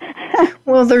happens?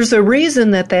 Well, there's a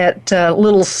reason that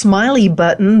little smiley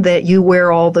button that you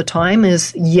wear all the time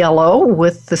is yellow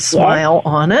with the smile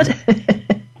on it.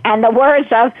 And the words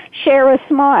of share a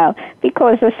smile,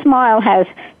 because a smile has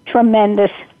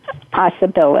tremendous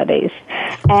possibilities.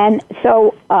 And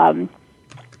so... and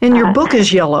your book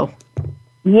is yellow.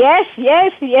 Yes.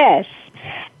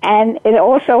 And it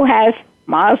also has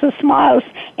miles of smiles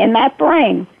in that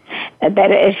brain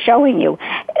that is showing you.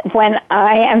 When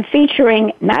I am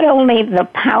featuring not only the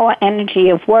power energy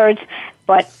of words,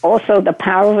 but also the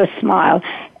power of a smile,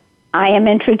 I am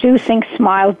introducing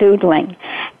smile doodling.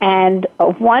 And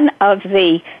one of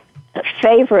the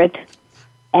favorite,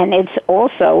 and it's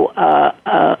also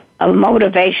a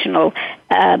motivational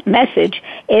message,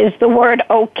 is the word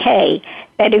okay.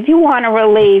 That if you want to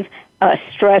relieve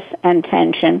stress and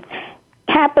tension,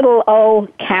 capital O,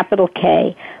 capital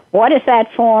K. What is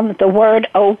that form? The word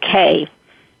okay.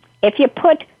 If you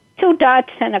put 2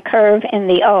 dots and a curve in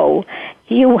the O,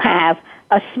 you have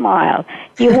a smile.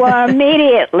 You are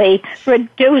immediately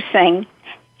reducing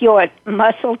your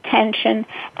muscle tension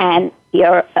and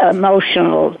your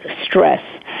emotional stress.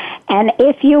 And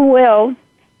if you will,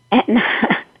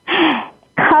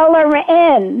 color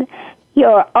in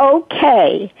your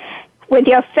okay with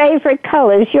your favorite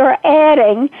colors, you're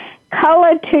adding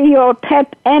color to your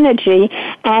pep energy,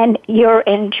 and you're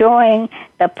enjoying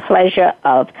the pleasure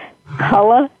of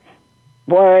color,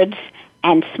 words,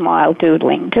 and smile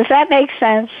doodling. Does that make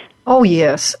sense? Oh,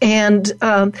 yes. And,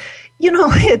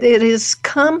 it has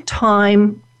come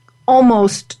time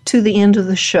almost to the end of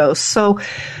the show. So,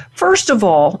 first of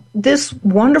all, this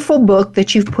wonderful book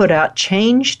that you've put out,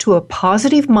 Change to a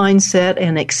Positive Mindset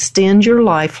and Extend Your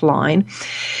Lifeline,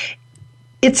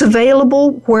 it's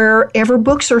available wherever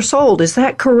books are sold. Is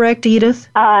that correct, Edith?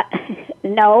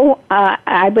 No.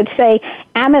 I would say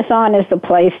Amazon is the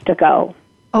place to go.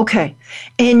 Okay.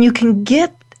 And you can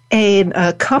get an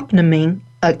accompanying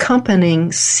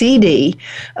CD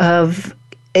of,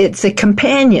 it's a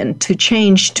companion to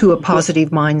Change to a Positive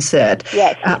Mindset.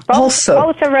 Yes. Both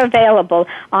are available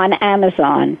on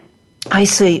Amazon. I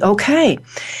see. Okay.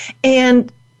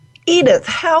 And Edith,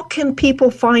 how can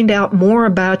people find out more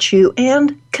about you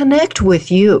and connect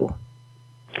with you?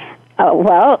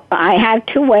 Well, I have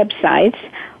 2 websites.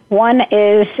 One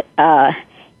is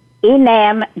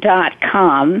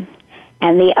enamm.com,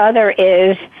 and the other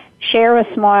is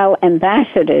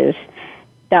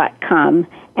shareasmileambassadors.com,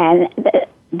 and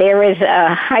there is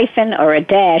a hyphen or a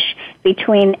dash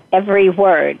between every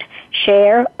word.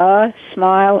 Share a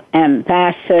Smile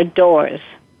Ambassadors.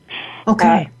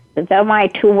 Okay. They're my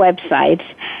 2 websites.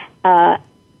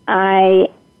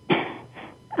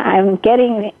 I'm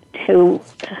getting to,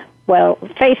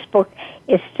 Facebook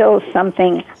is still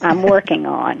something I'm working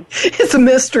on. It's a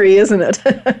mystery, isn't it?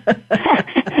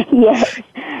 Yes.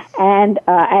 And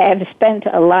I have spent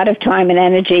a lot of time and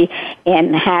energy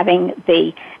in having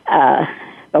the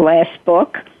last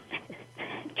book,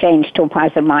 Change to a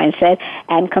Positive Mindset,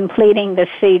 and completing the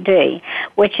CD,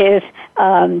 which is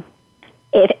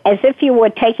it as if you were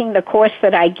taking the course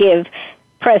that I give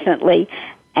presently,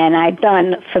 and I've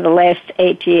done for the last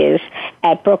 8 years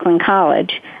at Brooklyn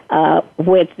College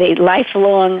with the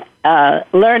lifelong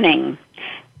learning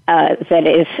that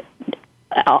is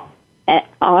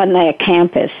on their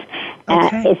campus.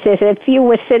 Okay. It's as if you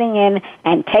were sitting in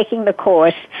and taking the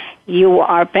course. You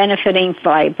are benefiting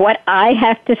by what I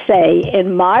have to say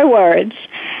in my words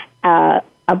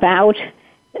about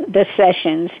the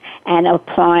sessions and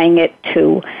applying it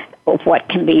to what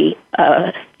can be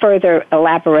further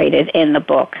elaborated in the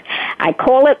book. I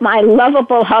call it my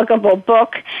lovable, huggable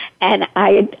book, and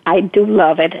I do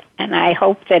love it, and I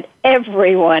hope that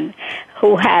everyone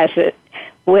who has it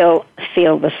will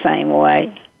feel the same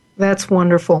way. That's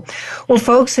wonderful. Well,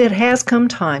 folks, it has come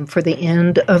time for the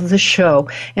end of the show,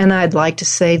 and I'd like to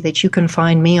say that you can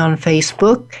find me on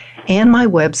Facebook and my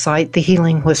website,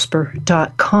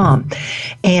 thehealingwhisper.com.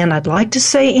 And I'd like to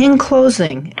say in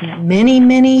closing, many,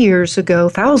 many years ago,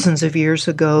 thousands of years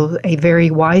ago, a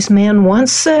very wise man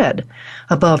once said,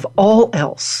 above all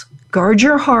else, guard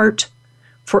your heart,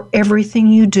 for everything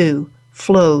you do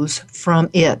flows from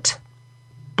it.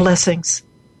 Blessings.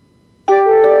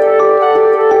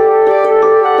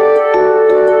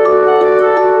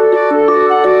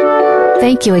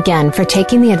 Thank you again for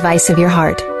taking the advice of your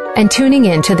heart and tuning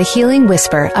in to The Healing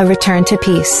Whisper, A Return to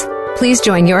Peace. Please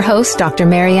join your host, Dr.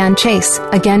 Marianne Chase,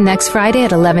 again next Friday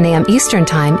at 11 a.m. Eastern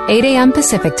Time, 8 a.m.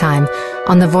 Pacific Time,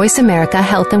 on the Voice America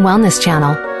Health and Wellness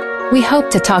Channel. We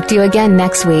hope to talk to you again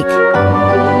next week.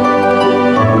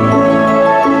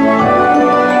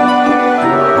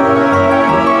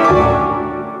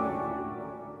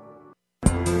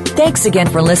 Thanks again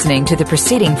for listening to the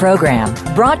preceding program,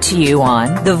 brought to you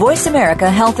on the Voice America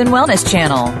Health and Wellness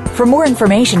Channel. For more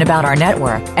information about our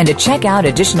network and to check out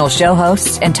additional show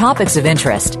hosts and topics of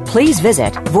interest, please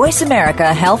visit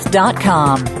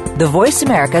voiceamericahealth.com. The Voice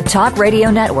America Talk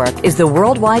Radio Network is the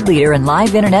worldwide leader in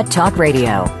live Internet talk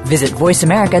radio. Visit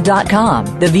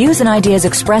voiceamerica.com. The views and ideas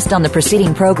expressed on the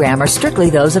preceding program are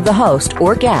strictly those of the host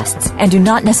or guests and do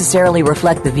not necessarily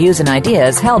reflect the views and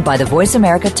ideas held by the Voice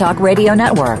America Talk Radio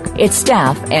Network, its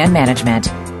staff, and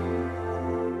management.